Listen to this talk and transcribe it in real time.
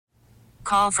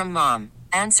Call from mom.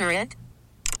 Answer it.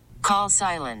 Call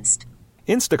silenced.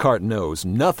 Instacart knows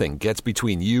nothing gets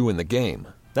between you and the game.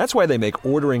 That's why they make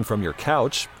ordering from your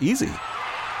couch easy.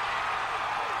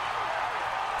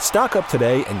 Stock up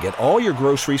today and get all your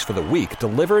groceries for the week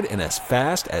delivered in as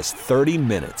fast as 30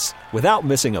 minutes without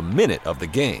missing a minute of the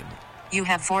game. You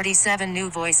have 47 new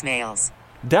voicemails.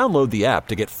 Download the app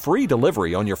to get free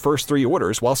delivery on your first 3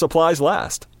 orders while supplies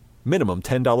last. Minimum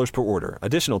 $10 per order.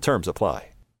 Additional terms apply.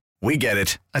 We get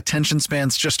it. Attention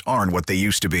spans just aren't what they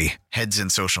used to be. Heads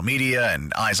in social media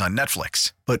and eyes on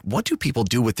Netflix. But what do people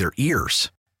do with their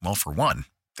ears? Well, for one,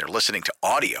 they're listening to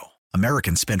audio.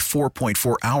 Americans spend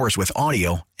 4.4 hours with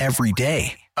audio every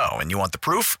day. Oh, and you want the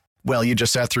proof? Well, you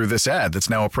just sat through this ad that's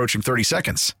now approaching 30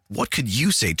 seconds. What could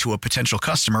you say to a potential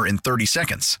customer in 30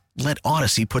 seconds? Let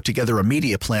Odyssey put together a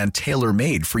media plan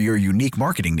tailor-made for your unique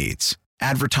marketing needs.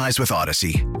 Advertise with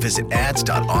Odyssey. Visit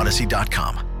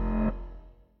ads.odyssey.com.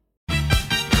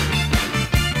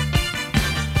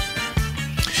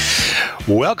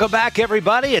 Welcome back,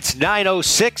 everybody. It's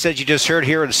 9:06, as you just heard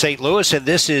here in St. Louis, and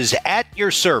this is At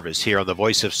Your Service here on the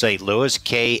Voice of St. Louis,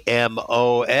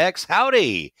 KMOX.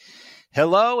 Howdy.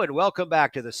 Hello, and welcome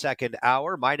back to the second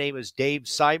hour. My name is Dave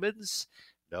Simons.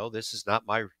 No, this is not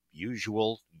my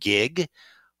usual gig,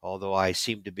 although I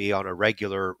seem to be on a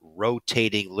regular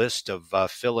rotating list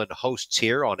of fill-in hosts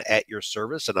here on At Your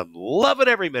Service, and I'm loving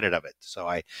every minute of it. So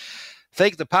I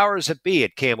thank the powers that be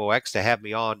at KMOX to have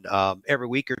me on every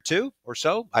week or two or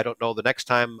so. I don't know the next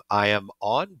time I am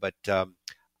on, but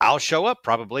I'll show up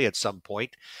probably at some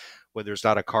point when there's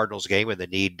not a Cardinals game and they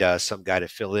need some guy to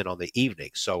fill in on the evening.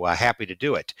 So happy to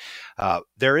do it.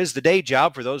 There is the day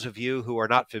job for those of you who are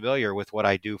not familiar with what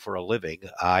I do for a living.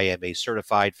 I am a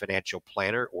certified financial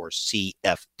planner, or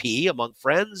CFP, among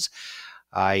friends.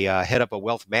 I head up a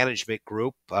wealth management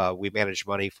group. We manage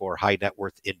money for high net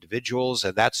worth individuals,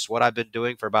 and that's what I've been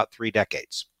doing for about 3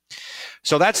 decades.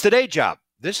 So that's the day job.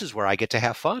 This is where I get to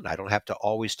have fun. I don't have to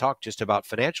always talk just about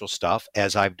financial stuff,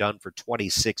 as I've done for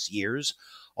 26 years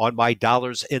on my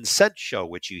Dollars and Cents show,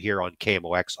 which you hear on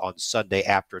KMOX on Sunday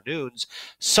afternoons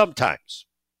sometimes.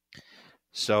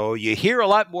 So you hear a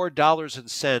lot more dollars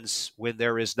and cents when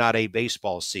there is not a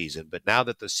baseball season. But now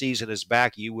that the season is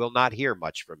back, you will not hear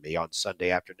much from me on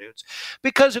Sunday afternoons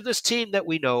because of this team that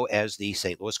we know as the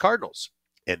St. Louis Cardinals.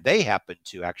 And they happen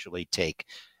to actually take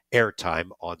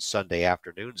airtime on Sunday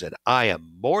afternoons. And I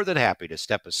am more than happy to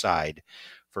step aside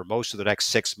for most of the next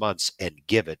 6 months and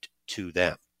give it to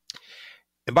them.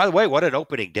 And by the way, what an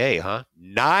opening day, huh?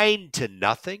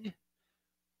 9-0.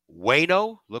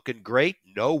 Waino looking great.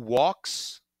 No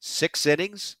walks. 6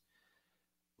 innings.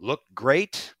 Looked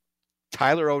great.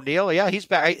 Tyler O'Neill, yeah, he's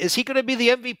back. Is he going to be the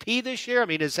MVP this year? I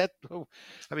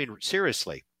mean,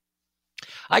 seriously.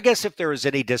 I guess if there is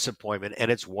any disappointment, and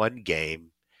it's one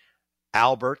game,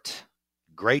 Albert,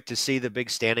 great to see the big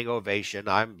standing ovation.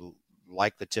 I'm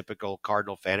like the typical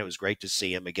Cardinal fan. It was great to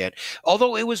see him again.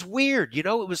 Although it was weird, it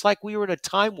was like we were in a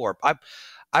time warp.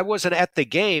 I wasn't at the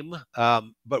game,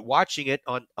 but watching it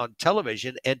on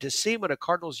television, and to see him in a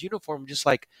Cardinals uniform, just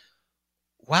like,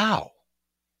 wow.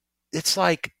 It's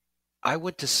like I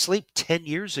went to sleep 10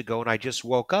 years ago and I just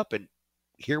woke up and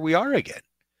here we are again.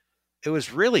 It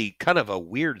was really kind of a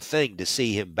weird thing to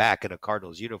see him back in a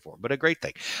Cardinals uniform, but a great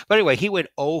thing. But anyway, he went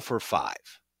 0 for 5.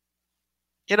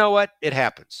 You know what? It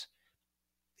happens.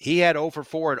 He had 0 for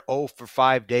 4 and 0 for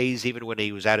 5 days, even when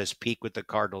he was at his peak with the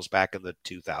Cardinals back in the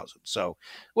 2000s. So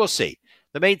we'll see.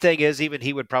 The main thing is, even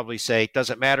he would probably say,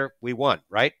 doesn't matter, we won,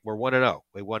 right? We're 1-0.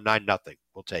 We won 9-0.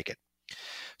 We'll take it.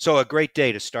 So a great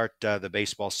day to start the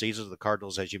baseball season. The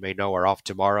Cardinals, as you may know, are off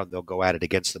tomorrow, and they'll go at it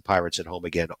against the Pirates at home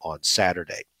again on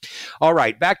Saturday. All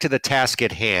right, back to the task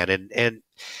at hand. And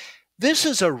this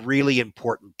is a really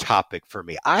important topic for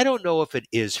me. I don't know if it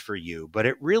is for you, but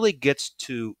it really gets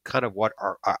to kind of what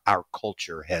our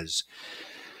culture has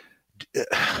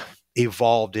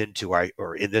evolved into,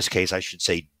 or in this case, I should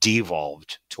say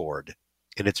devolved toward.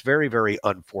 And it's very, very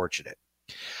unfortunate.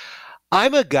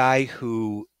 I'm a guy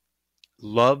who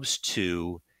loves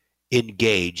to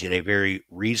engage in a very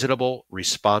reasonable,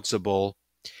 responsible,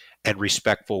 and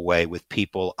respectful way with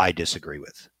people I disagree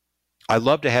with. I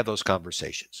love to have those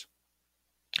conversations.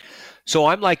 So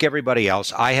I'm like everybody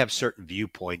else. I have certain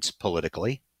viewpoints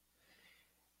politically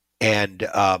and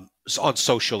on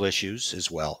social issues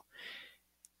as well.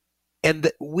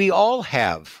 And we all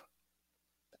have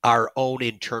our own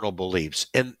internal beliefs.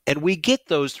 And we get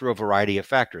those through a variety of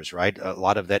factors, right? A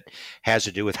lot of that has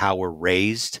to do with how we're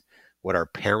raised, what our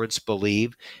parents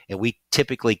believe. And we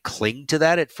typically cling to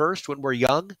that at first when we're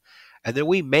young. And then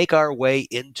we make our way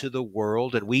into the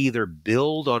world, and we either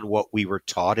build on what we were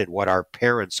taught and what our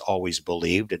parents always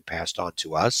believed and passed on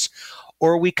to us,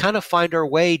 or we kind of find our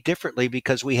way differently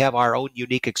because we have our own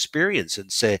unique experience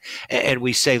and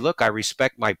we say, look, I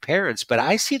respect my parents, but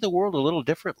I see the world a little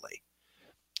differently.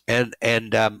 And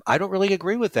I don't really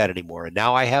agree with that anymore. And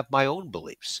now I have my own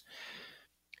beliefs.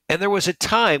 And there was a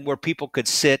time where people could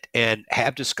sit and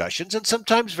have discussions, and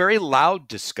sometimes very loud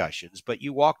discussions, but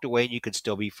you walked away and you could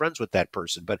still be friends with that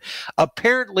person. But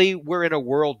apparently we're in a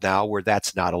world now where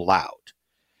that's not allowed.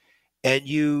 And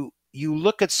you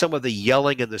look at some of the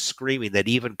yelling and the screaming that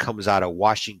even comes out of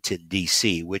Washington,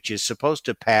 D.C., which is supposed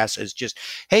to pass as just,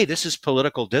 hey, this is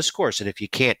political discourse, and if you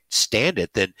can't stand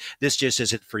it, then this just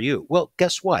isn't for you. Well,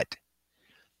 guess what?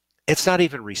 It's not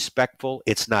even respectful.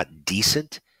 It's not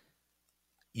decent.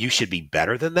 You should be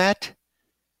better than that.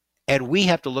 And we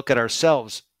have to look at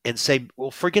ourselves and say,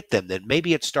 well, forget them then.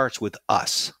 Maybe it starts with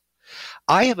us.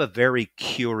 I have a very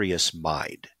curious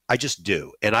mind. I just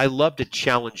do. And I love to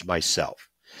challenge myself.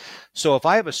 So if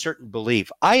I have a certain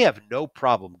belief, I have no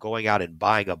problem going out and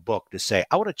buying a book to say,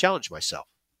 I want to challenge myself.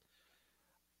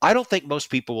 I don't think most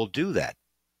people will do that.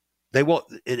 They won't,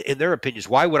 in their opinions.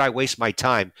 Why would I waste my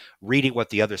time reading what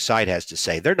the other side has to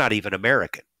say? They're not even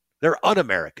American. They're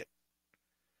un-American.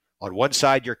 On one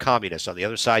side, you're communists. On the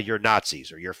other side, you're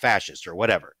Nazis or you're fascists or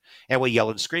whatever. And we yell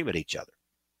and scream at each other.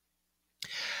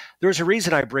 There's a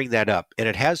reason I bring that up, and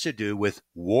it has to do with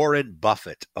Warren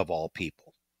Buffett, of all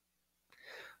people.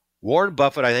 Warren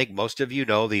Buffett, I think most of you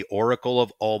know, the Oracle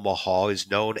of Omaha, is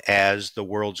known as the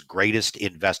world's greatest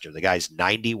investor. The guy's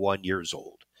 91 years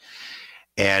old.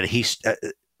 And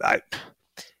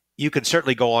you can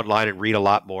certainly go online and read a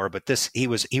lot more, but he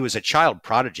was a child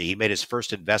prodigy. He made his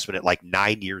first investment at like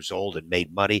 9 years old and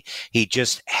made money. He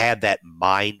just had that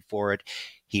mind for it.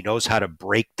 He knows how to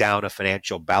break down a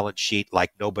financial balance sheet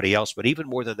like nobody else. But even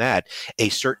more than that, a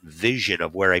certain vision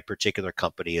of where a particular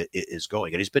company is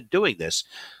going. And he's been doing this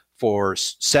for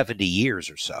 70 years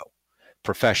or so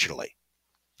professionally.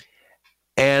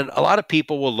 And a lot of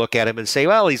people will look at him and say,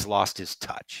 well, he's lost his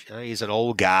touch. He's an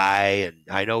old guy, and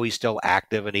I know he's still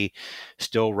active, and he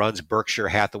still runs Berkshire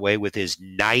Hathaway with his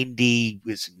 95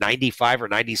 or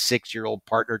 96-year-old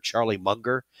partner, Charlie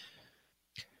Munger.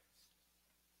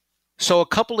 So a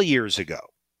couple of years ago,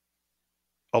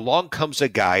 along comes a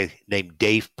guy named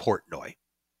Dave Portnoy.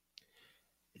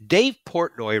 Dave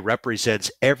Portnoy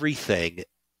represents everything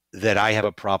that I have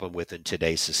a problem with in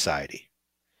today's society.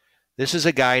 This is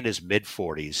a guy in his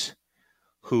mid-40s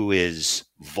who is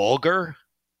vulgar,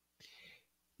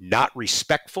 not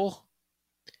respectful,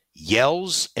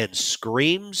 yells and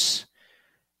screams,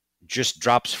 just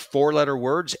drops four-letter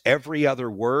words every other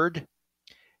word.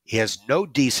 He has no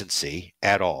decency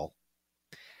at all.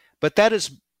 But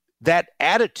that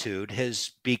attitude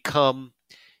has become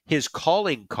his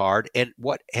calling card, and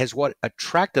what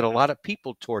attracted a lot of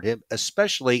people toward him,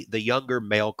 especially the younger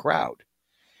male crowd.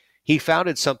 He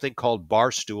founded something called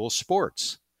Barstool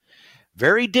Sports.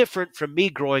 Very different from me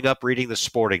growing up reading the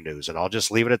sporting news, and I'll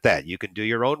just leave it at that. You can do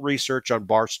your own research on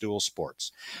Barstool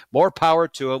Sports. More power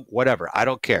to him, whatever. I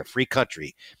don't care. Free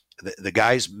country. The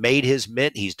guy's made his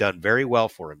mint. He's done very well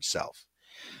for himself.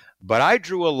 But I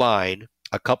drew a line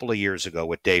a couple of years ago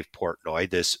with Dave Portnoy,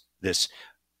 this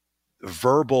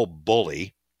verbal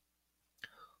bully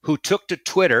who took to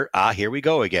Twitter, here we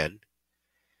go again,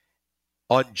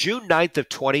 on June 9th of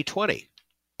 2020.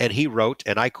 And he wrote,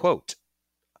 and I quote,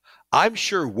 "I'm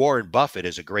sure Warren Buffett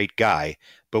is a great guy,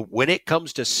 but when it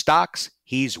comes to stocks,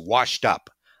 he's washed up.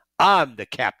 I'm the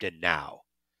captain now."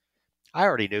 I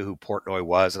already knew who Portnoy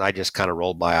was, and I just kind of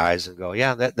rolled my eyes and go,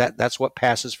 yeah, that's what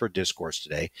passes for discourse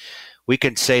today. We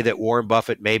can say that Warren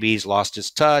Buffett, maybe he's lost his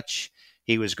touch.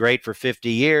 He was great for 50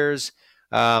 years.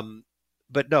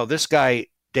 But no, this guy,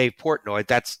 Dave Portnoy,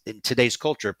 that's in today's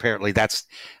culture, apparently that's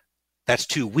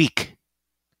too weak.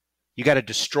 You got to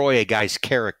destroy a guy's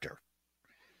character.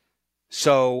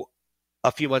 So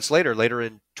a few months later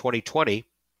in 2020,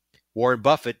 Warren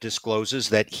Buffett discloses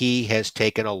that he has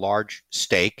taken a large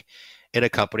stake in a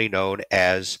company known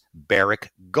as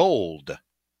Barrick Gold.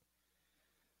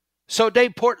 So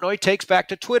Dave Portnoy takes back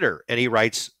to Twitter and he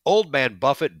writes, "Old man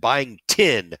Buffett buying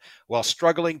tin while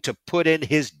struggling to put in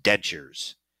his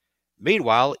dentures.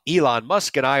 Meanwhile, Elon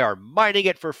Musk and I are mining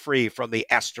it for free from the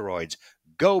asteroids.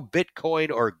 Go Bitcoin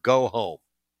or go home."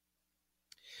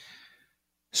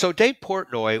 So Dave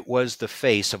Portnoy was the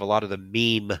face of a lot of the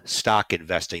meme stock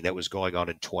investing that was going on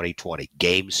in 2020.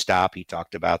 GameStop, he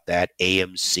talked about that.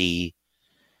 AMC,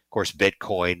 of course,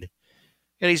 Bitcoin.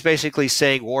 And he's basically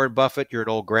saying, Warren Buffett, you're an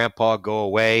old grandpa, go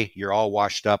away. You're all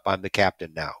washed up. I'm the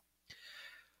captain now.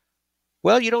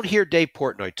 Well, you don't hear Dave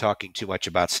Portnoy talking too much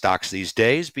about stocks these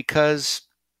days because,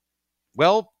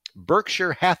 well,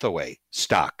 Berkshire Hathaway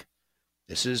stock,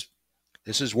 this is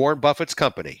Warren Buffett's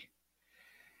company,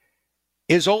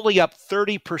 is only up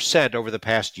 30% over the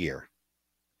past year.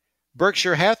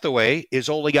 Berkshire Hathaway is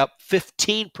only up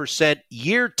 15%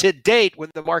 year to date when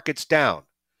the market's down.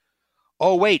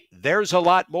 Oh, wait, there's a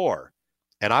lot more.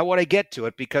 And I want to get to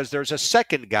it because there's a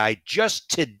second guy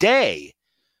just today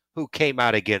who came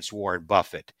out against Warren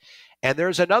Buffett. And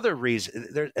there's another reason,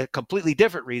 there's a completely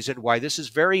different reason why this is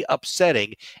very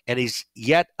upsetting and is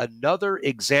yet another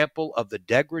example of the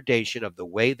degradation of the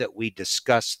way that we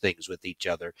discuss things with each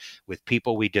other, with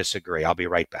people we disagree. I'll be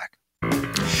right back.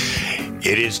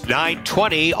 It is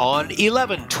 9:20 on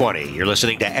 11:20. You're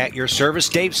listening to At Your Service.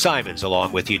 Dave Simons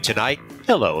along with you tonight.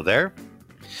 Hello there.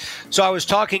 So I was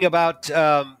talking about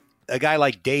a guy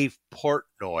like Dave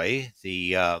Portnoy,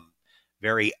 the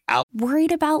very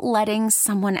Worried about letting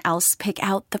someone else pick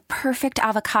out the perfect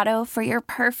avocado for your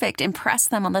perfect impress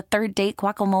them on the third date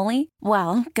guacamole?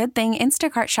 Well, good thing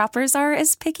Instacart shoppers are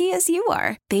as picky as you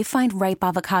are. They find ripe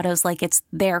avocados like it's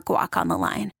their guac on the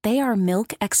line. They are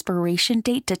milk expiration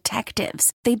date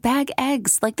detectives. They bag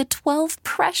eggs like the 12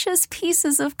 precious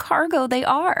pieces of cargo they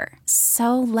are.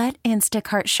 So let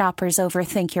Instacart shoppers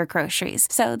overthink your groceries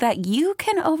so that you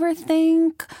can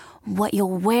overthink what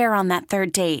you'll wear on that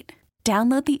third date.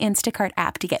 Download the Instacart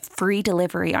app to get free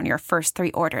delivery on your first 3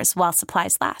 orders while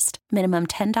supplies last. Minimum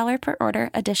 $10 per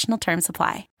order. Additional terms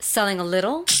apply. Selling a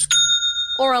little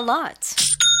or a lot?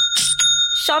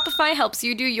 Shopify helps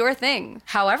you do your thing,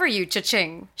 however you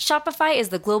cha-ching. Shopify is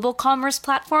the global commerce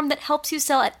platform that helps you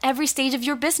sell at every stage of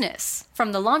your business.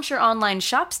 From the launch your online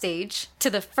shop stage,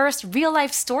 to the first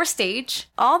real-life store stage,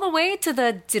 all the way to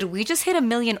the did we just hit 1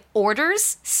 million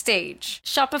orders stage.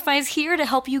 Shopify's here to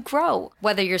help you grow.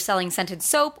 Whether you're selling scented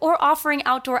soap or offering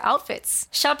outdoor outfits,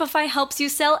 Shopify helps you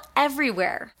sell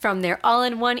everywhere. From their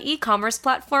all-in-one e-commerce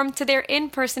platform to their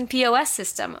in-person POS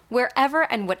system, wherever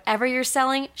and whatever you're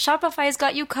selling, Shopify's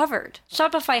got you covered.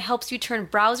 Shopify helps you turn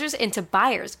browsers into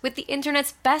buyers with the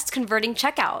internet's best converting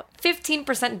checkout.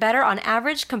 15% better on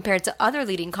average compared to other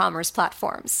leading commerce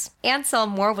platforms. And sell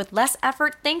more with less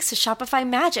effort thanks to Shopify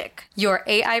Magic, your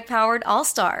AI-powered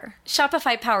all-star.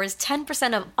 Shopify powers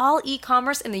 10% of all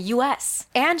e-commerce in the US.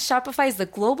 And Shopify is the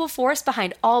global force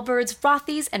behind Allbirds,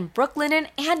 Rothy's, and Brooklinen,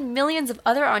 and millions of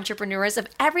other entrepreneurs of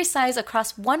every size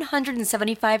across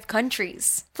 175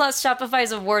 countries. Plus,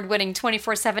 Shopify's award-winning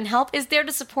 24/7 help is there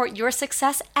to support your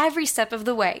success every step of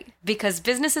the way. Because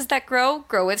businesses that grow,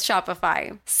 grow with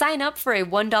Shopify. Sign up for a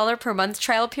 $1 per month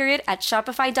trial period at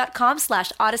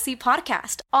shopify.com/Odyssey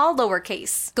Podcast, all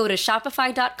lowercase. Go to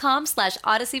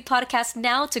shopify.com/Odyssey Podcast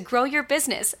now to grow your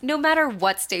business, no matter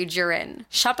what stage you're in.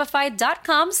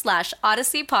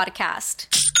 Shopify.com/Odyssey Podcast.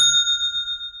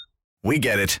 We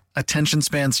get it. Attention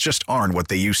spans just aren't what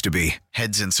they used to be.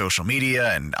 Heads in social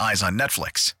media and eyes on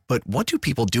Netflix. But what do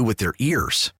people do with their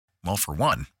ears? Well, for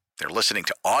one, they're listening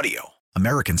to audio.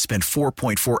 Americans spend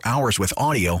 4.4 hours with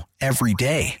audio every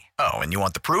day. Oh, and you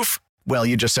want the proof? Well,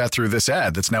 you just sat through this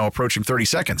ad that's now approaching 30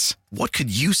 seconds. What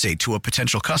could you say to a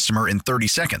potential customer in 30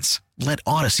 seconds? Let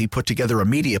Odyssey put together a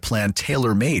media plan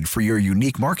tailor-made for your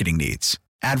unique marketing needs.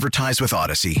 Advertise with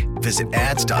Odyssey. Visit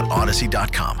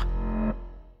ads.odyssey.com.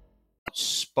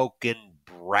 Spoken,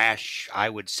 brash, I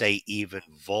would say even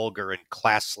vulgar and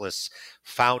classless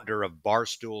founder of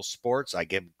Barstool Sports. I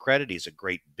give him credit. He's a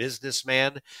great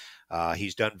businessman.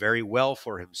 He's done very well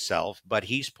for himself, but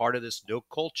he's part of this new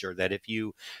culture that if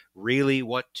you really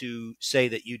want to say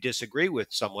that you disagree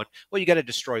with someone, well, you got to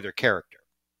destroy their character.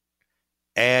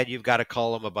 And you've got to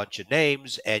call them a bunch of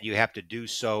names, and you have to do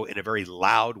so in a very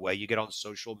loud way. You get on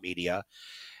social media,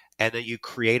 and then you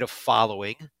create a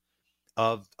following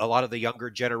of a lot of the younger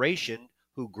generation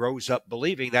who grows up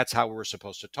believing that's how we're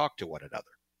supposed to talk to one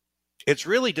another. It's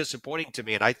really disappointing to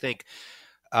me, and I think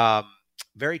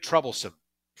very troublesome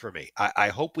for me. I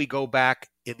hope we go back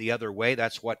in the other way.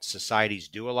 That's what societies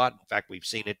do a lot. In fact, we've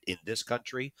seen it in this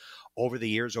country over the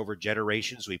years, over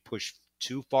generations. We push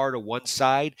too far to one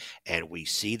side, and we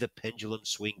see the pendulum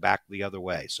swing back the other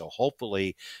way. So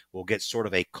hopefully we'll get sort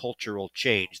of a cultural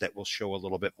change that will show a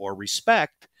little bit more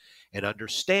respect and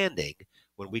understanding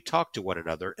when we talk to one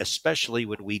another, especially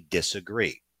when we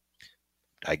disagree.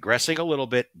 Digressing a little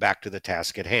bit, back to the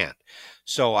task at hand.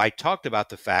 So I talked about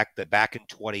the fact that back in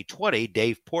 2020,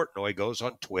 Dave Portnoy goes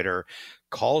on Twitter,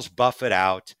 calls Buffett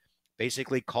out,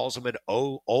 basically calls him an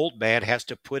old man, has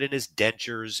to put in his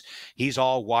dentures. He's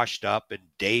all washed up, and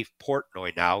Dave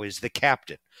Portnoy now is the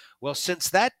captain. Well, since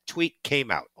that tweet came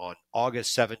out on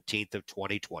August 17th of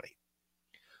 2020,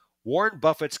 Warren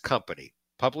Buffett's company,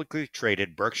 publicly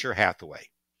traded Berkshire Hathaway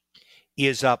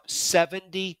is up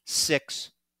 76%.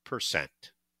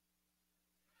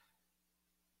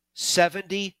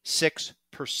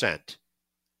 76%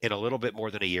 in a little bit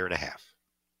more than a year and a half.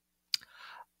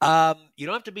 You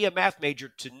don't have to be a math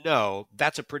major to know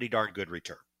that's a pretty darn good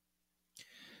return.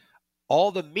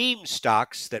 All the meme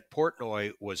stocks that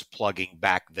Portnoy was plugging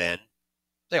back then,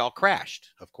 they all crashed,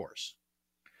 of course.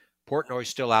 Portnoy's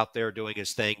still out there doing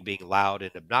his thing, being loud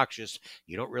and obnoxious.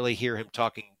 You don't really hear him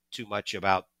talking too much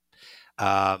about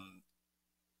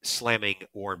slamming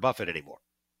Warren Buffett anymore.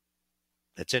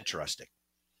 That's interesting.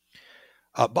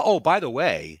 By the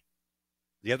way,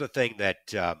 the other thing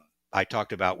that I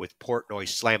talked about with Portnoy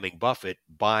slamming Buffett,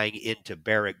 buying into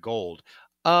Barrick Gold.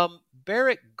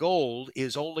 Barrick Gold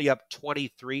is only up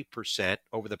 23%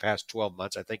 over the past 12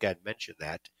 months. I think I'd mentioned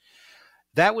that.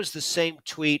 That was the same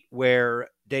tweet where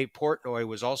Dave Portnoy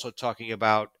was also talking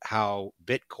about how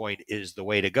Bitcoin is the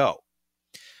way to go.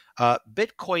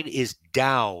 Bitcoin is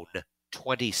down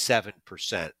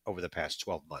 27% over the past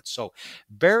 12 months. So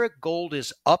Barrick Gold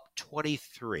is up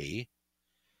 23.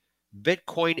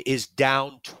 Bitcoin is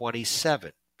down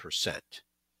 27%.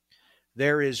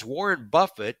 There is Warren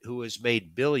Buffett, who has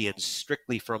made billions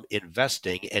strictly from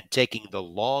investing and taking the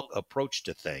long approach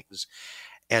to things.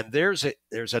 And there's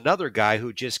another guy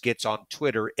who just gets on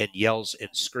Twitter and yells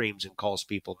and screams and calls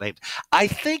people names. I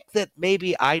think that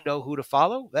maybe I know who to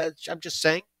follow. I'm just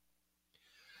saying.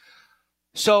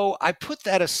 So I put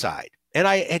that aside, and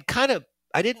I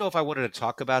didn't know if I wanted to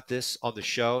talk about this on the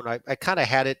show, and I kind of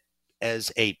had it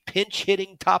as a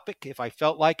pinch-hitting topic if I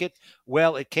felt like it.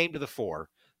 Well, it came to the fore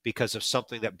because of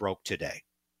something that broke today.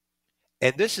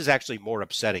 And this is actually more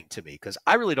upsetting to me because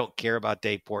I really don't care about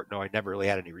Dave Portnoy. I never really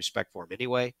had any respect for him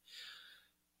anyway.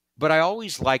 But I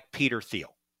always liked Peter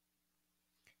Thiel.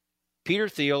 Peter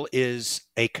Thiel is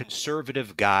a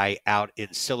conservative guy out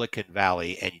in Silicon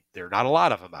Valley, and there are not a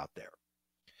lot of them out there.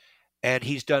 And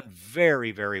he's done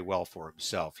very, very well for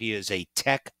himself. He is a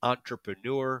tech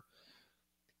entrepreneur.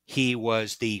 He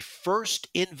was the first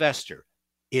investor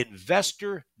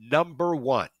number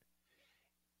one,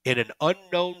 in an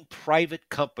unknown private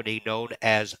company known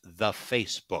as the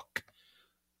Facebook,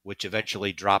 which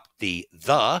eventually dropped the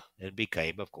and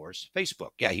became, of course,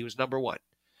 Facebook. Yeah, he was number one.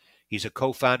 He's a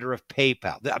co-founder of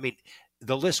PayPal. I mean,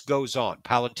 the list goes on.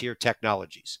 Palantir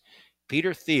Technologies.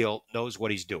 Peter Thiel knows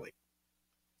what he's doing.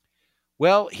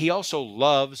 Well, he also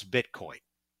loves Bitcoin.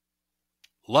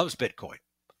 Loves Bitcoin.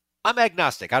 I'm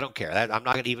agnostic. I don't care. I'm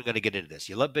not even going to get into this.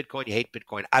 You love Bitcoin, you hate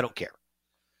Bitcoin. I don't care.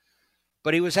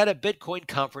 But he was at a Bitcoin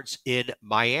conference in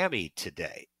Miami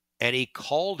today, and he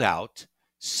called out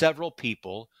several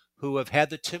people who have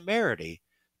had the temerity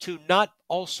to not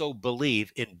also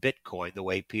believe in Bitcoin the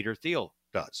way Peter Thiel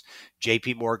does.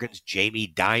 JP Morgan's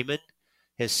Jamie Dimon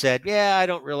has said, yeah, I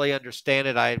don't really understand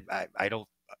it. I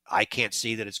can't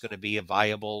see that it's going to be a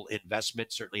viable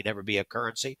investment, certainly never be a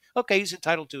currency. Okay, he's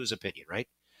entitled to his opinion, right?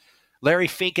 Larry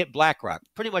Fink at BlackRock,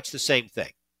 pretty much the same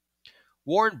thing.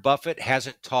 Warren Buffett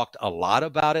hasn't talked a lot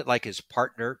about it like his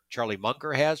partner, Charlie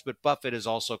Munger, has, but Buffett has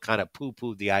also kind of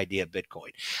poo-pooed the idea of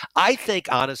Bitcoin. I think,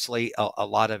 honestly, a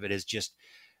lot of it is just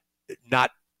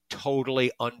not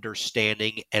totally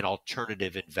understanding an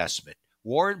alternative investment.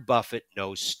 Warren Buffett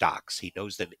knows stocks. He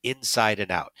knows them inside and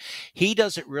out. He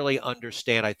doesn't really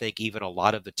understand, I think, even a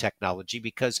lot of the technology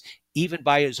because even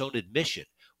by his own admission,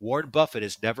 Warren Buffett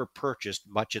has never purchased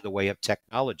much in the way of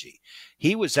technology.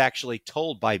 He was actually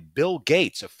told by Bill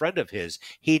Gates, a friend of his,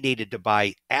 he needed to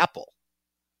buy Apple.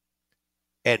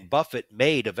 And Buffett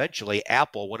made eventually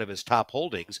Apple one of his top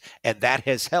holdings, and that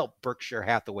has helped Berkshire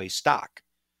Hathaway stock.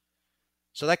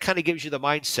 So that kind of gives you the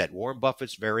mindset. Warren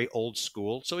Buffett's very old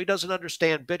school, so he doesn't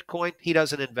understand Bitcoin. He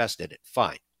doesn't invest in it.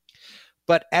 Fine.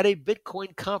 But at a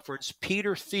Bitcoin conference,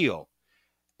 Peter Thiel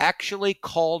actually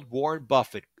called Warren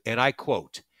Buffett, and I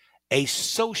quote, a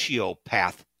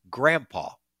sociopath grandpa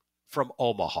from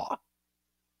Omaha.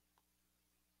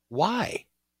 Why?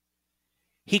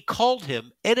 He called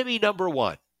him enemy number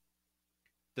one,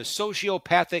 the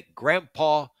sociopathic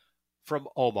grandpa from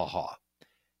Omaha.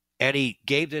 And he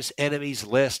gave this enemies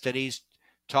list, and he's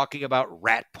talking about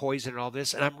rat poison and all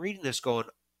this. And I'm reading this going,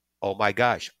 oh my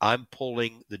gosh, I'm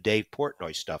pulling the Dave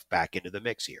Portnoy stuff back into the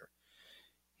mix here.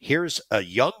 Here's a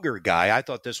younger guy. I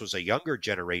thought this was a younger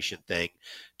generation thing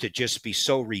to just be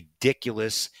so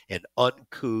ridiculous and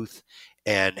uncouth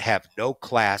and have no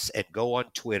class and go on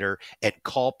Twitter and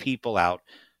call people out.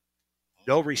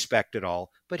 No respect at all.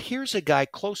 But here's a guy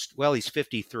well, he's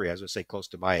 53. I was going to say close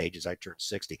to my age as I turned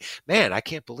 60. Man, I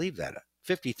can't believe that.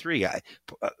 53.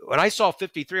 When I saw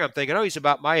 53, I'm thinking, oh, he's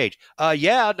about my age.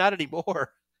 Yeah, not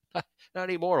anymore. Not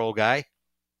anymore, old guy.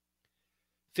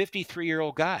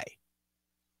 53-year-old guy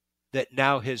that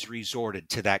now has resorted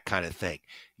to that kind of thing.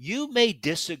 You may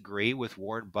disagree with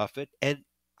Warren Buffett, and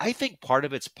I think part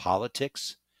of it's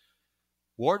politics.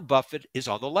 Warren Buffett is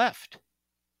on the left.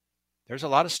 There's a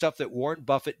lot of stuff that Warren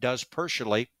Buffett does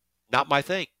personally, not my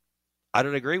thing. I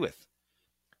don't agree with.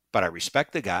 But I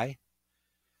respect the guy.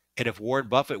 And if Warren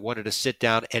Buffett wanted to sit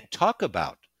down and talk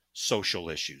about social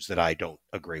issues that I don't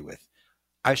agree with,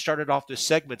 I started off this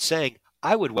segment saying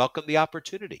I would welcome the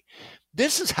opportunity.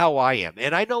 This is how I am.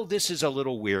 And I know this is a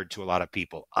little weird to a lot of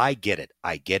people. I get it.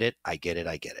 I get it. I get it.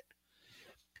 I get it.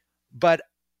 But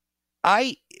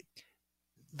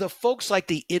the folks like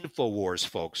the InfoWars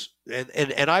folks,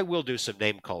 and I will do some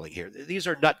name calling here. These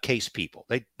are nutcase people.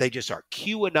 They just are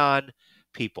QAnon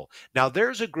people. Now,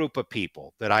 there's a group of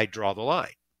people that I draw the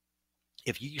line.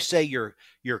 If you say you're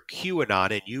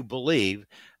QAnon and you believe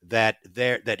that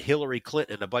Hillary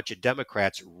Clinton and a bunch of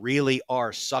Democrats really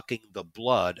are sucking the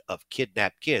blood of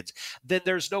kidnapped kids, then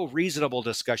there's no reasonable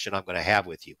discussion I'm going to have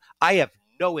with you. I have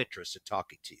no interest in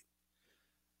talking to you.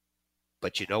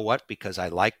 But you know what? Because I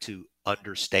like to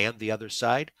understand the other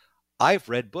side, I've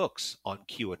read books on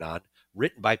QAnon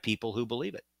written by people who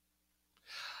believe it.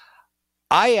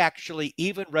 I actually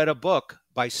even read a book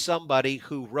by somebody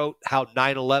who wrote how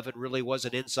 9/11 really was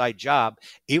an inside job,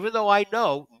 even though I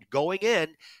know going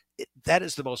in, that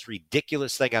is the most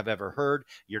ridiculous thing I've ever heard.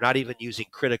 You're not even using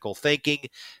critical thinking.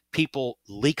 People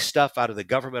leak stuff out of the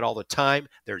government all the time.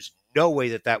 There's no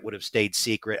way that would have stayed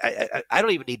secret. I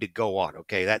don't even need to go on,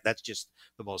 okay? That's just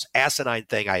the most asinine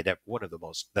thing one of the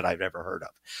most that I've ever heard of.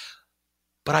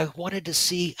 But I wanted to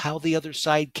see how the other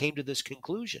side came to this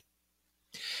conclusion.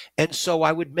 And so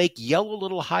I would make yellow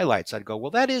little highlights. I'd go,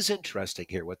 well, that is interesting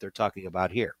here, what they're talking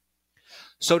about here.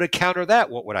 So to counter that,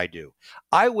 what would I do?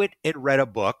 I went and read a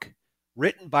book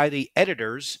written by the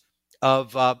editors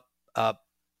of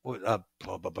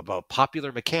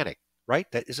Popular Mechanic, right?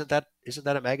 Isn't that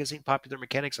a magazine, Popular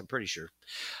Mechanics? I'm pretty sure.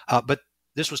 But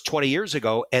this was 20 years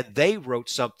ago, and they wrote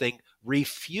something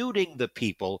refuting the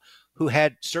people who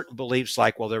had certain beliefs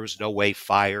like, well, there was no way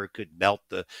fire could melt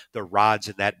the rods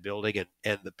in that building.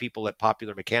 And the people at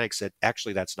Popular Mechanics said,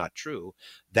 actually, that's not true.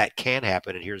 That can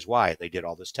happen, and here's why. And they did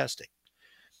all this testing.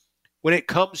 When it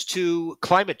comes to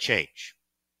climate change,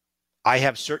 I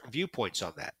have certain viewpoints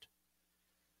on that.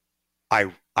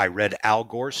 I read Al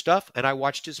Gore's stuff, and I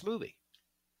watched his movie.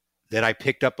 Then I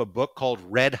picked up a book called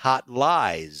Red Hot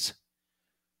Lies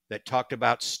that talked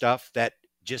about stuff that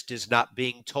just is not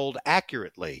being told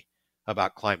accurately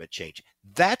about climate change.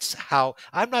 That's how,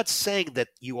 I'm not saying that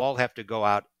you all have to go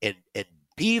out and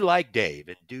be like Dave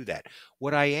and do that.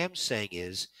 What I am saying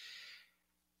is,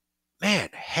 man,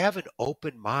 have an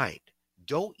open mind.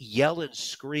 Don't yell and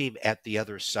scream at the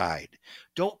other side.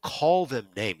 Don't call them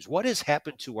names. What has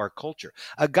happened to our culture?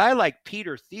 A guy like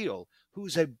Peter Thiel,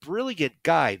 who's a brilliant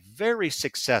guy, very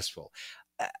successful,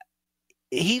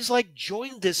 he's like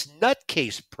joined this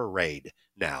nutcase parade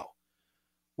now,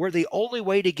 where the only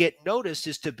way to get noticed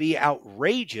is to be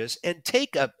outrageous and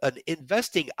take an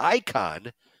investing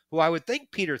icon, who I would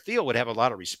think Peter Thiel would have a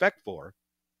lot of respect for,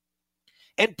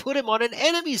 and put him on an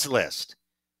enemies list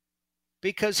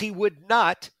because he would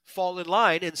not fall in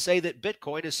line and say that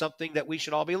Bitcoin is something that we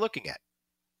should all be looking at.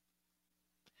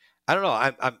 I don't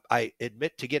know. I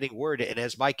admit to getting word, and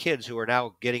as my kids who are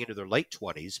now getting into their late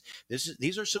 20s,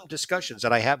 these are some discussions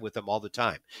that I have with them all the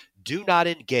time. Do not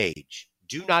engage.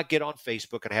 Do not get on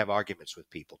Facebook and have arguments with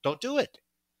people. Don't do it.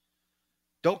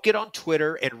 Don't get on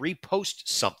Twitter and repost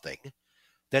something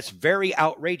that's very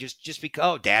outrageous just because,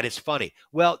 oh, Dad, it's funny.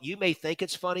 Well, you may think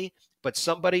it's funny, but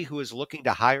somebody who is looking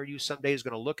to hire you someday is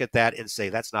going to look at that and say,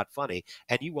 that's not funny,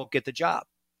 and you won't get the job.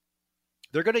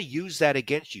 They're going to use that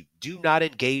against you. Do not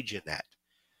engage in that.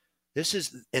 This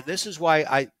is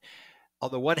why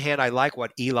on the one hand, I like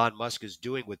what Elon Musk is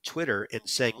doing with Twitter and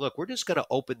saying, look, we're just going to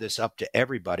open this up to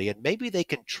everybody, and maybe they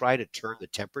can try to turn the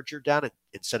temperature down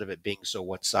instead of it being so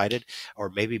one-sided, or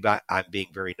maybe I'm being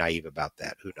very naive about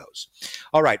that. Who knows?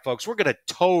 All right, folks, we're going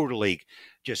to totally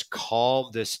just calm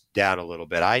this down a little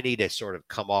bit. I need to sort of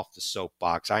come off the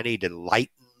soapbox. I need to lighten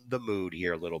the mood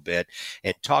here a little bit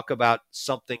and talk about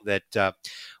something that,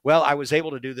 I was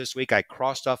able to do this week. I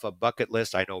crossed off a bucket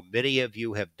list. I know many of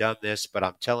you have done this, but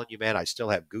I'm telling you, man, I still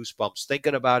have goosebumps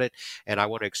thinking about it. And I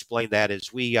want to explain that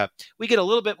as we get a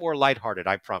little bit more lighthearted,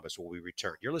 I promise, when we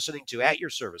return. You're listening to At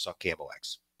Your Service on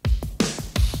KMOX.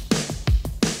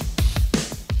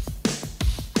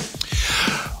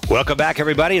 Welcome back,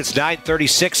 everybody. It's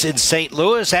 9:36 in St.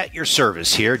 Louis. At your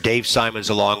service here. Dave Simons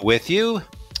along with you.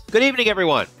 Good evening,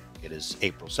 everyone. It is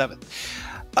April 7th.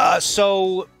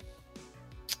 So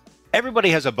everybody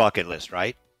has a bucket list,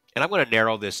 right? And I'm going to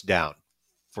narrow this down.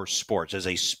 for sports. As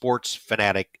a sports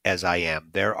fanatic as I am,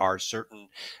 there are certain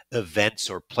events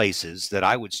or places that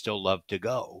I would still love to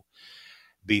go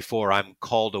before I'm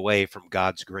called away from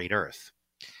God's green earth.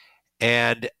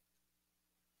 And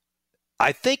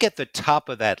I think at the top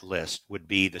of that list would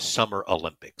be the Summer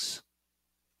Olympics.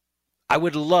 I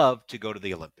would love to go to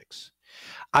the Olympics.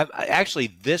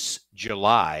 Actually, this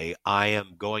July, I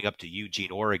am going up to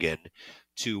Eugene, Oregon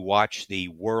to watch the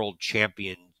World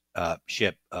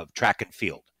Championship of track and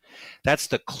field. That's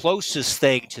the closest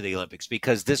thing to the Olympics,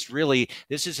 because this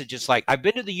isn't just like, I've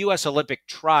been to the U.S. Olympic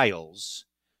trials,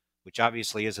 which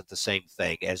obviously isn't the same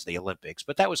thing as the Olympics,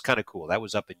 but that was kind of cool. That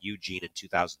was up in Eugene in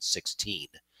 2016.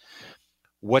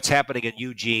 What's happening in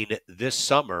Eugene this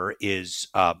summer is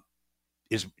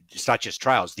it's not just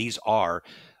trials. These are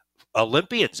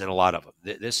Olympians in a lot of them.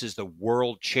 This is the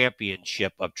World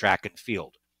Championship of track and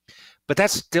field. But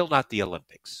that's still not the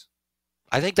Olympics.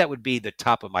 I think that would be the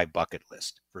top of my bucket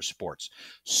list for sports.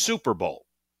 Super Bowl.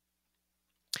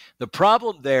 The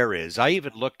problem there is, I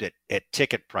even looked at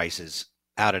ticket prices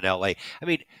out in LA. I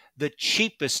mean, the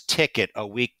cheapest ticket a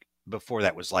week before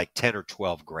that was like 10 or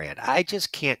 12 grand. I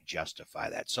just can't justify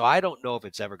that. So I don't know if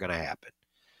it's ever going to happen.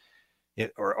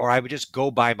 Or I would just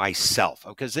go by myself.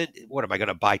 Because then, what am I going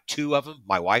to buy 2 of them?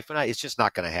 My wife and I? It's just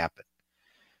not going to happen.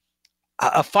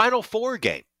 A Final Four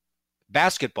game.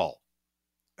 Basketball.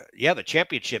 Yeah, the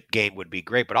championship game would be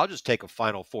great, but I'll just take a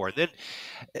Final Four. And then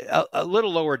a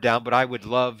little lower down, but I would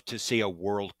love to see a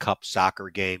World Cup soccer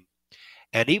game.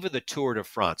 And even the Tour de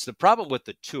France. The problem with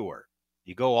the Tour,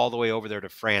 you go all the way over there to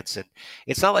France, and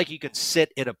it's not like you can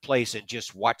sit in a place and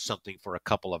just watch something for a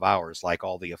couple of hours like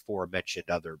all the aforementioned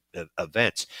other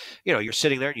events. You know, you're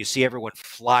sitting there and you see everyone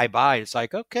fly by, and it's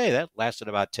like, okay, that lasted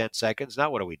about 10 seconds.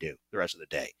 Now what do we do the rest of the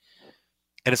day?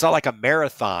 And it's not like a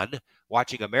marathon,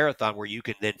 watching a marathon where you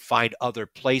can then find other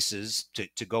places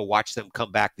to go watch them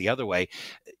come back the other way.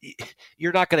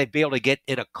 You're not going to be able to get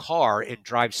in a car and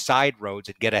drive side roads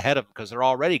and get ahead of them because they're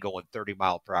already going 30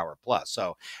 mile per hour plus.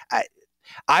 So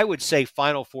I would say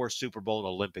Final Four, Super Bowl, and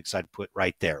Olympics I'd put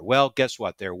right there. Well, guess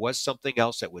what? There was something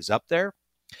else that was up there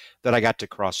that I got to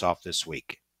cross off this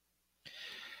week.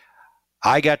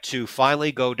 I got to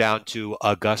finally go down to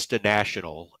Augusta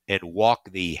National and walk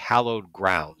the hallowed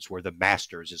grounds where the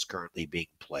Masters is currently being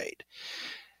played.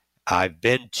 I've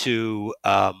been to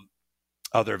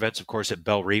other events, of course, at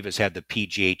Bellerive has had the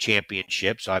PGA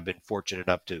Championship, so I've been fortunate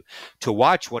enough to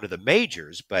watch one of the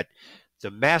majors, but the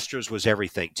Masters was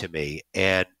everything to me.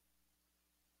 And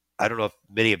I don't know if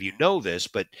many of you know this,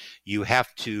 but you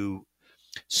have to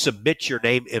submit your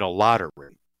name in a lottery,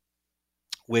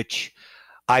 which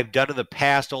I've done in the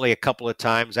past only a couple of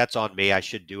times. That's on me. I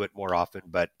should do it more often,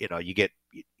 but you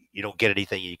don't get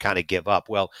anything, you kind of give up.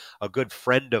 Well, a good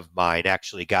friend of mine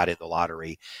actually got in the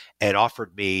lottery and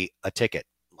offered me a ticket.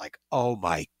 I'm like, oh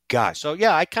my gosh. So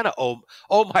yeah, I kind of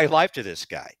owe my life to this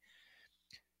guy.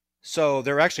 So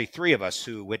there were actually 3 of us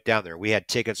who went down there. We had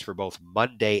tickets for both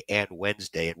Monday and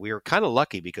Wednesday, and we were kind of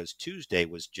lucky because Tuesday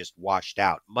was just washed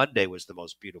out. Monday was the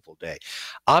most beautiful day.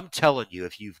 I'm telling you,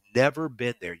 if you've never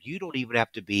been there, you don't even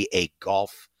have to be a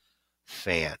golf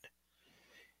fan.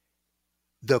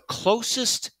 The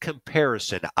closest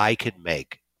comparison I can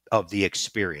make of the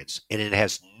experience, and it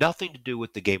has nothing to do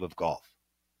with the game of golf.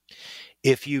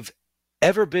 If you've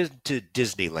ever been to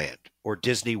Disneyland or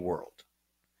Disney World,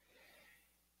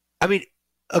 I mean,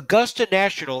 Augusta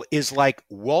National is like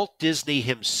Walt Disney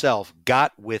himself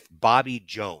got with Bobby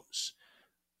Jones,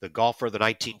 the golfer of the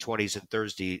 1920s and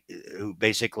 30s, who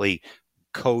basically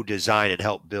co-designed and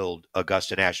helped build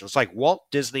Augusta National. It's like Walt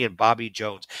Disney and Bobby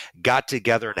Jones got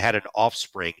together and had an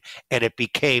offspring, and it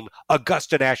became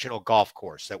Augusta National Golf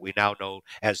Course that we now know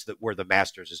as where the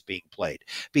Masters is being played.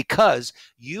 Because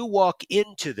you walk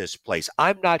into this place,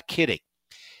 I'm not kidding,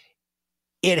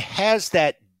 it has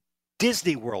that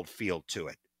Disney World feel to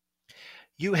it.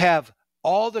 You have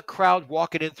all the crowd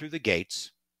walking in through the gates.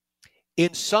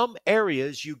 In some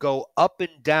areas, you go up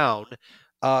and down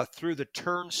through the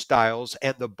turnstiles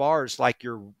and the bars like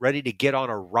you're ready to get on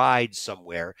a ride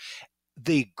somewhere.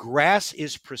 The grass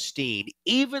is pristine.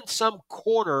 Even some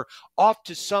corner off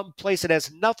to some place that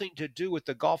has nothing to do with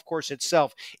the golf course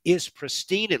itself is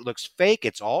pristine. It looks fake.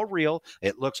 It's all real.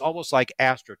 It looks almost like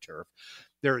AstroTurf.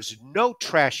 There's no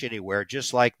trash anywhere,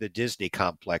 just like the Disney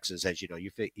complexes. As you know,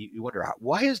 you wonder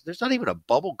why there's not even a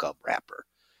bubble gum wrapper,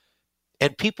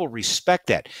 and people respect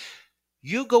that.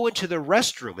 You go into the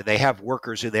restroom and they have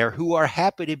workers in there who are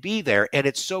happy to be there, and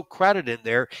it's so crowded in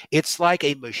there, it's like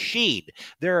a machine.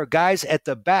 There are guys at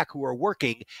the back who are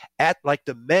working at like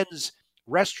the men's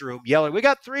restroom yelling, "We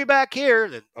got 3 back here."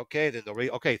 Then they'll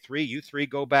be, okay, 3, you 3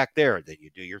 go back there. Then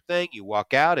you do your thing, you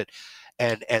walk out,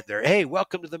 And they're, hey,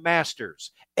 welcome to the Masters.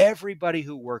 Everybody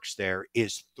who works there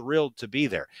is thrilled to be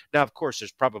there. Now, of course,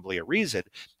 there's probably a reason,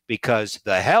 because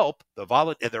the help,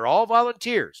 and they're all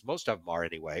volunteers, most of them are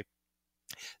anyway,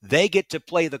 they get to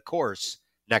play the course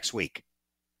next week.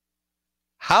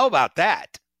 How about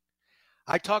that?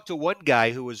 I talked to one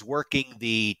guy who was working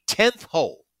the 10th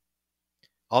hole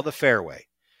on the fairway.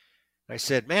 I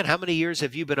said, man, how many years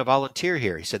have you been a volunteer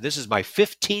here? He said, this is my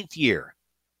 15th year.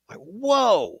 I'm like,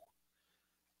 whoa.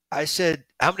 I said,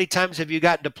 how many times have you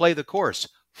gotten to play the course?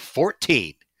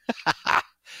 14.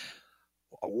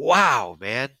 Wow,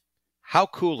 man. How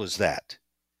cool is that?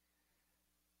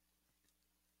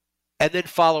 And then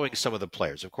following some of the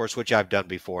players, of course, which I've done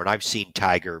before, and I've seen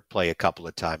Tiger play a couple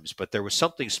of times, but there was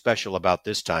something special about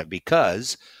this time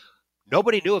because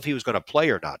nobody knew if he was going to play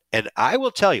or not. And I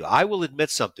will tell you, I will admit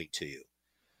something to you.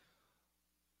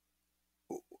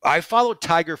 I followed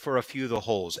Tiger for a few of the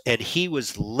holes, and he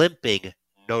was limping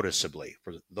noticeably.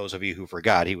 For those of you who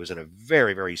forgot, he was in a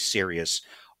very, very serious,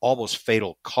 almost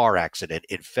fatal car accident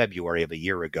in February of a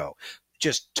year ago.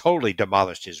 Just totally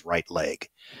demolished his right leg.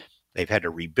 They've had to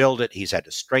rebuild it. He's had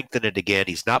to strengthen it again.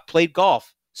 He's not played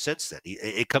golf since then,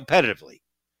 competitively.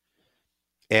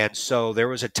 And so there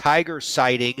was a Tiger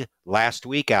sighting last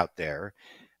week out there.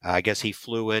 I guess he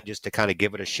flew in just to kind of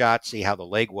give it a shot, see how the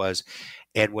leg was.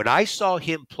 And when I saw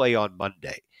him play on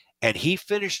Monday, and he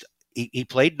finished, he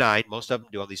played 9, most of them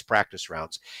do on these practice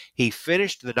rounds. He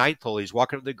finished the 9th hole. He's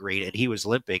walking to the green, and he was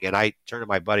limping. And I turned to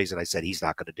my buddies, and I said, he's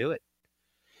not going to do it.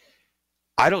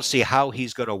 I don't see how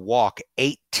he's going to walk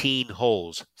 18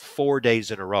 holes 4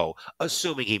 days in a row,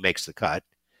 assuming he makes the cut,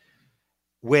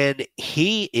 when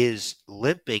he is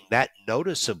limping that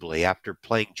noticeably after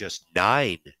playing just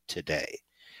 9 today.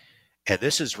 And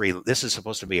this is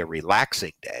supposed to be a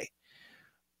relaxing day.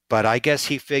 But I guess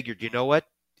he figured, you know what?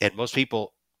 And most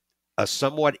people, a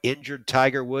somewhat injured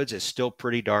Tiger Woods is still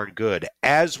pretty darn good,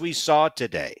 as we saw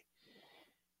today.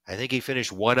 I think he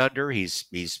finished 1 under. He's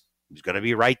going to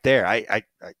be right there. I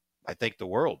think the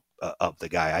world of the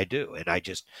guy. I do. And I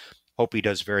just hope he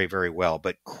does very, very well.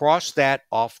 But cross that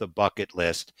off the bucket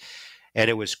list. And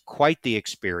it was quite the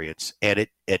experience. And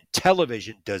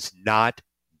television does not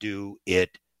do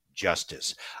it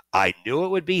justice. I knew it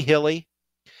would be hilly,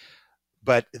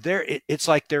 but it's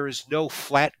like there is no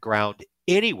flat ground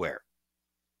anywhere.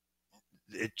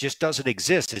 It just doesn't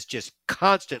exist. It's just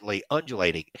constantly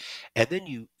undulating. And then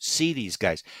you see these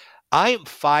guys. I am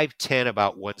 5'10",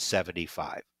 about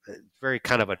 175. Very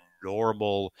kind of a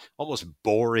normal, almost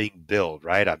boring build,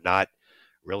 right? I'm not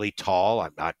really tall.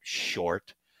 I'm not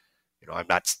short. I'm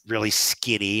not really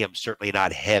skinny. I'm certainly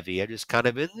not heavy. I'm just kind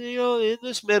of in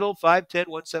this middle, 5'10",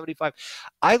 175.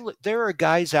 There are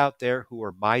guys out there who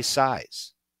are my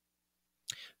size.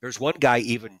 There's one guy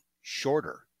even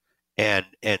shorter and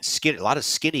skinny, a lot of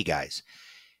skinny guys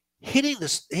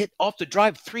hit off the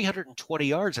drive 320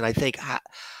 yards. And I think,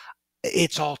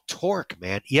 it's all torque,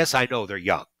 man. Yes, I know they're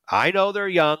young.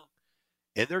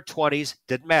 In their 20s.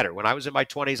 Didn't matter. When I was in my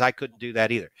 20s, I couldn't do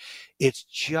that either. It's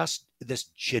just this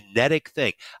genetic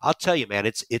thing. I'll tell you, man,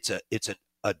 it's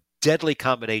a deadly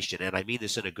combination, and I mean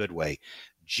this in a good way.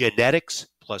 Genetics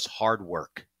plus hard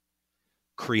work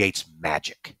creates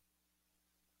magic.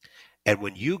 And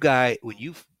when you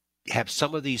have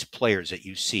some of these players that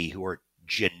you see who are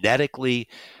genetically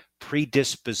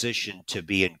predisposition to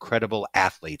be incredible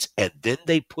athletes, and then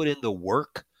they put in the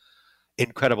work,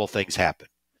 incredible things happen.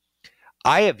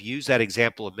 I have used that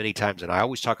example many times, and I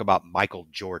always talk about Michael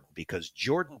Jordan, because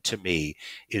Jordan, to me,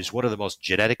 is one of the most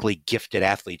genetically gifted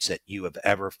athletes that you have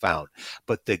ever found.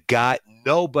 But the guy,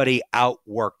 nobody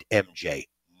outworked MJ.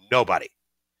 Nobody.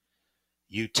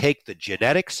 You take the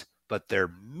genetics, but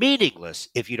they're meaningless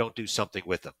if you don't do something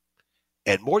with them.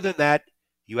 And more than that,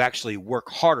 you actually work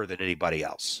harder than anybody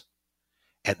else.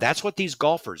 And that's what these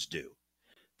golfers do.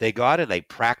 They go out and they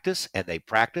practice and they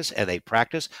practice and they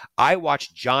practice. I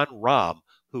watched Jon Rahm,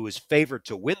 who is favored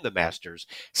to win the Masters,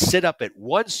 sit up at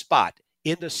one spot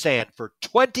in the sand for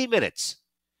 20 minutes.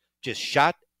 Just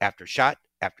shot after shot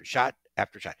after shot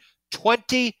after shot.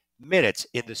 20 minutes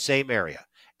in the same area.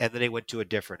 And then he went to a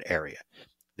different area.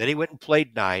 Then he went and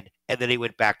played 9, and then he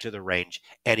went back to the range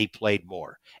and he played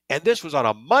more. And this was on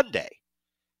a Monday.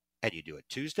 And you do it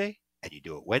Tuesday, and you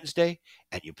do it Wednesday,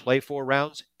 and you play 4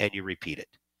 rounds, and you repeat it.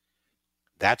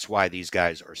 That's why these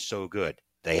guys are so good.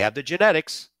 They have the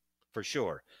genetics, for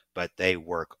sure, but they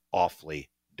work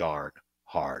awfully darn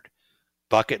hard.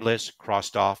 Bucket list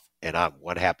crossed off, and I'm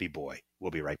one happy boy. We'll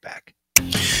be right back.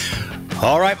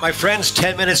 All right, my friends,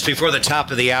 10 minutes before the top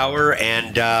of the hour.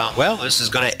 And, this is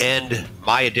going to end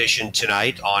my edition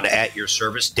tonight on At Your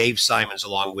Service. Dave Simons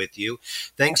along with you.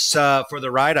 Thanks for the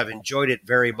ride. I've enjoyed it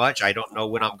very much. I don't know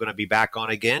when I'm going to be back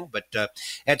on again, but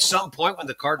at some point when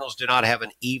the Cardinals do not have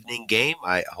an evening game,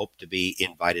 I hope to be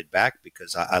invited back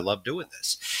because I love doing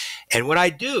this. And when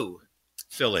I do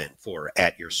fill in for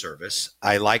At Your Service,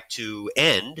 I like to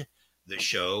end the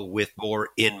show with more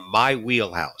in my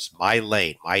wheelhouse, my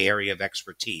lane, my area of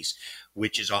expertise,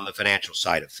 which is on the financial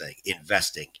side of things,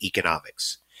 investing,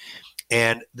 economics.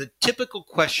 And the typical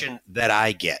question that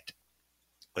I get,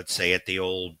 let's say at the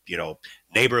old,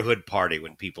 neighborhood party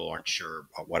when people aren't sure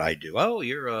what I do. Oh,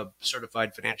 you're a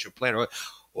certified financial planner.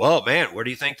 Well, man, where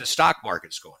do you think the stock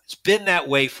market's going? It's been that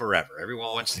way forever.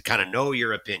 Everyone wants to kind of know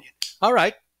your opinion. All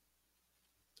right.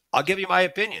 I'll give you my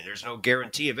opinion. There's no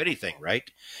guarantee of anything, right?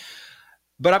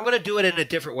 But I'm going to do it in a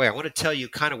different way. I want to tell you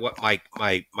kind of what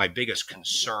my biggest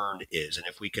concern is. And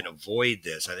if we can avoid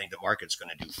this, I think the market's going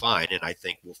to do fine. And I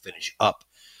think we'll finish up.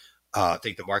 I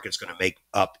think the market's going to make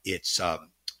up its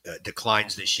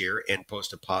declines this year and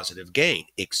post a positive gain,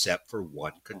 except for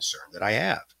one concern that I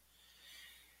have.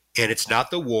 And it's not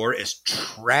the war, as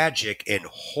tragic and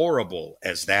horrible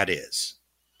as that is.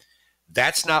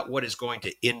 That's not what is going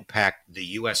to impact the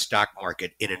U.S. stock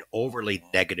market in an overly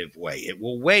negative way. It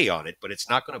will weigh on it, but it's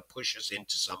not going to push us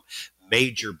into some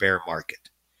major bear market.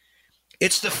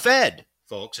 It's the Fed,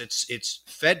 folks. It's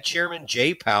Fed Chairman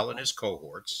Jay Powell and his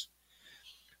cohorts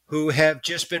who have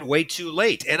just been way too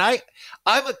late. And I'm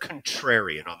a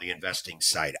contrarian on the investing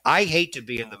side. I hate to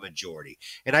be in the majority,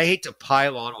 and I hate to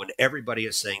pile on when everybody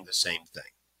is saying the same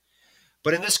thing.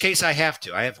 But in this case, I have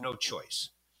to. I have no choice.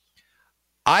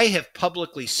 I have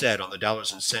publicly said on the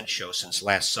Dollars and Cents show since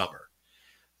last summer,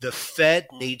 the Fed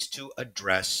needs to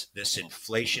address this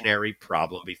inflationary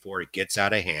problem before it gets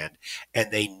out of hand,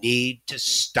 and they need to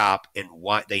stop and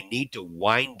they need to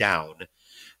wind down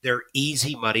their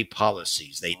easy money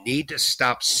policies. They need to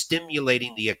stop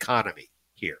stimulating the economy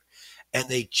here. And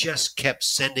they just kept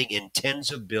sending in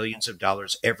tens of billions of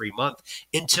dollars every month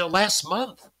until last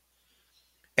month.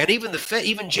 And even the Fed,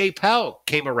 even Jay Powell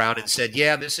came around and said,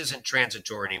 yeah, this isn't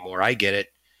transitory anymore. I get it.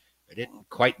 I didn't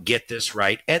quite get this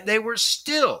right. And they were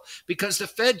still, because the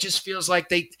Fed just feels like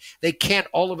they can't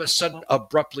all of a sudden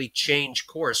abruptly change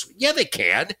course. Yeah, they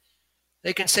can.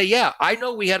 They can say, yeah, I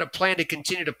know we had a plan to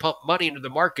continue to pump money into the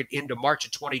market into March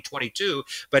of 2022,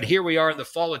 but here we are in the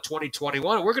fall of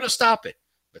 2021, and we're going to stop it.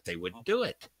 But they wouldn't do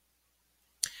it.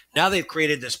 Now they've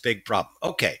created this big problem.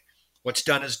 Okay, what's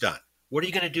done is done. What are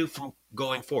you going to do from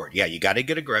going forward? Yeah, you got to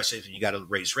get aggressive and you got to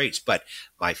raise rates. But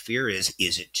my fear is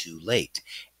it too late?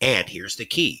 And here's the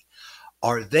key.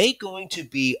 Are they going to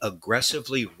be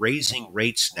aggressively raising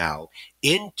rates now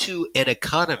into an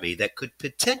economy that could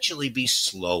potentially be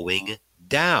slowing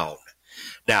down?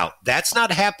 Now, that's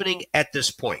not happening at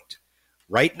this point.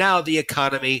 Right now, the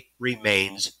economy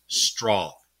remains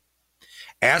strong.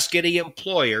 Ask any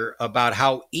employer about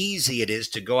how easy it is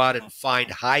to go out and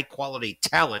find high-quality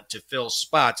talent to fill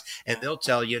spots, and they'll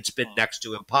tell you it's been next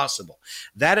to impossible.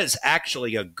 That is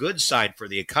actually a good sign for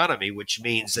the economy, which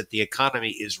means that the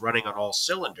economy is running on all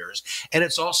cylinders, and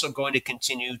it's also going to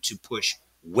continue to push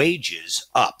wages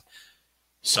up.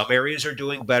 Some areas are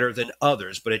doing better than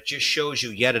others, but it just shows you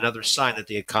yet another sign that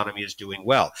the economy is doing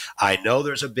well. I know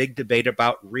there's a big debate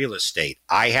about real estate.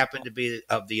 I happen to be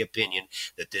of the opinion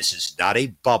that this is not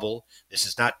a bubble. This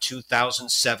is not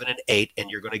 2007 and 8,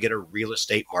 and you're going to get a real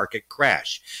estate market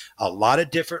crash. A lot of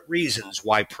different reasons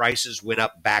why prices went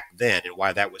up back then and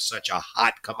why that was such a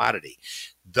hot commodity.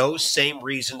 Those same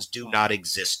reasons do not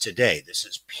exist today. This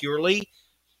is purely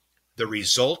the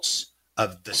results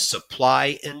of the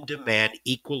supply and demand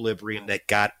equilibrium that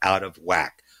got out of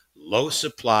whack. Low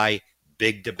supply,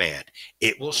 big demand.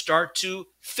 It will start to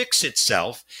fix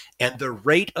itself, and the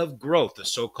rate of growth, the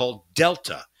so-called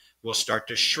delta, will start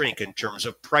to shrink in terms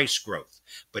of price growth.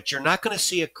 But you're not going to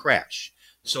see a crash.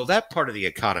 So that part of the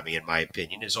economy, in my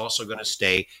opinion, is also going to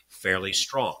stay fairly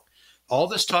strong. All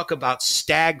this talk about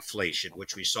stagflation,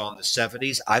 which we saw in the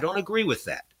 70s, I don't agree with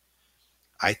that.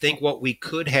 I think what we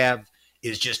could have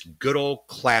is just good old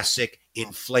classic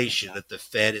inflation that the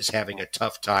Fed is having a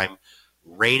tough time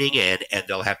reining in, and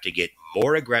they'll have to get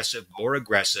more aggressive,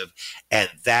 and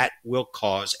that will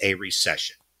cause a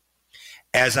recession.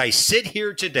 As I sit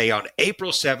here today on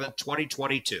April 7th,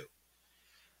 2022,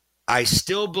 I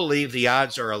still believe the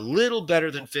odds are a little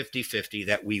better than 50-50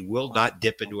 that we will not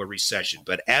dip into a recession.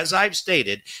 But as I've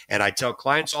stated, and I tell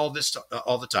clients all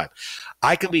the time,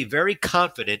 I can be very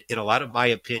confident in a lot of my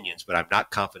opinions, but I'm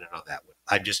not confident on that one.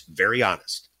 I'm just very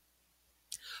honest.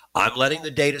 I'm letting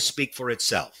the data speak for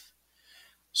itself.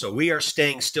 So we are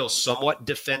staying still somewhat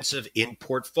defensive in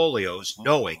portfolios,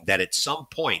 knowing that at some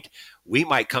point we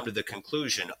might come to the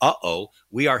conclusion,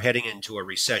 we are heading into a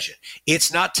recession.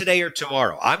 It's not today or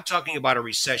tomorrow. I'm talking about a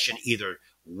recession either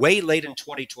way late in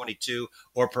 2022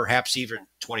 or perhaps even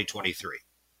 2023.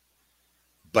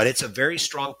 But it's a very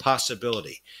strong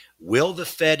possibility. Will the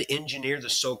Fed engineer the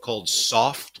so-called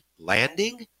soft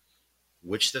landing,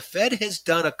 which the Fed has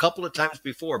done a couple of times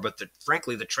before, but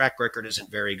frankly, the track record isn't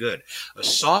very good. A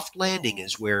soft landing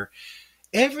is where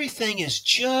everything is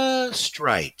just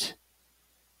right,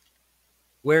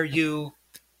 where you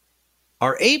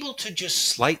are able to just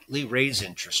slightly raise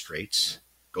interest rates.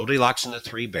 Goldilocks and the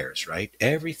Three Bears, right?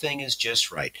 Everything is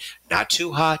just right. Not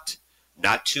too hot,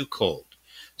 not too cold.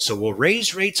 So we'll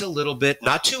raise rates a little bit,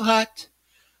 not too hot.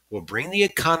 We'll bring the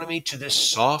economy to this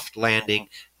soft landing,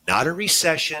 not a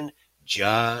recession,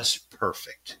 just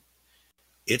perfect.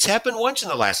 It's happened once in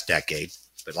the last decade,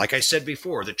 but like I said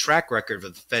before, the track record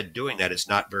of the Fed doing that is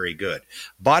not very good.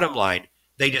 Bottom line,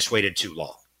 they just waited too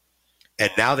long.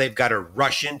 And now they've got to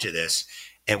rush into this,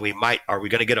 and are we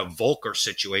going to get a Volcker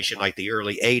situation like the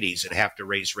early 80s and have to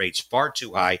raise rates far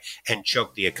too high and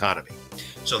choke the economy?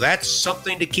 So that's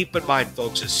something to keep in mind,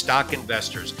 folks, as stock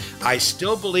investors. I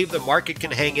still believe the market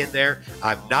can hang in there.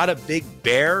 I'm not a big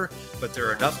bear, but there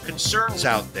are enough concerns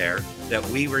out there that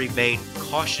we remain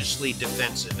cautiously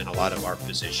defensive in a lot of our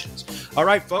positions. All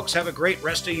right, folks, have a great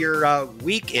rest of your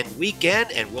week and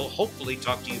weekend, and we'll hopefully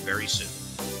talk to you very soon.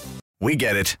 We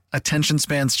get it. Attention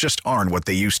spans just aren't what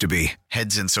they used to be.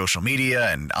 Heads in social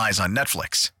media and eyes on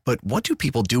Netflix. But what do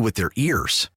people do with their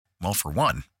ears? Well, for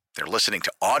one, they're listening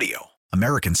to audio.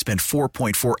 Americans spend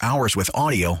 4.4 hours with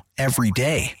audio every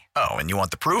day. Oh, and you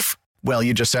want the proof? Well,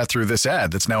 you just sat through this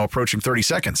ad that's now approaching 30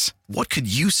 seconds. What could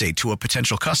you say to a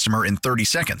potential customer in 30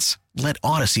 seconds? Let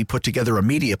Odyssey put together a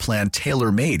media plan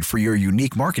tailor-made for your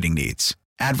unique marketing needs.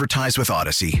 Advertise with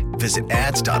Odyssey. Visit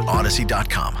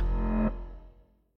ads.odyssey.com.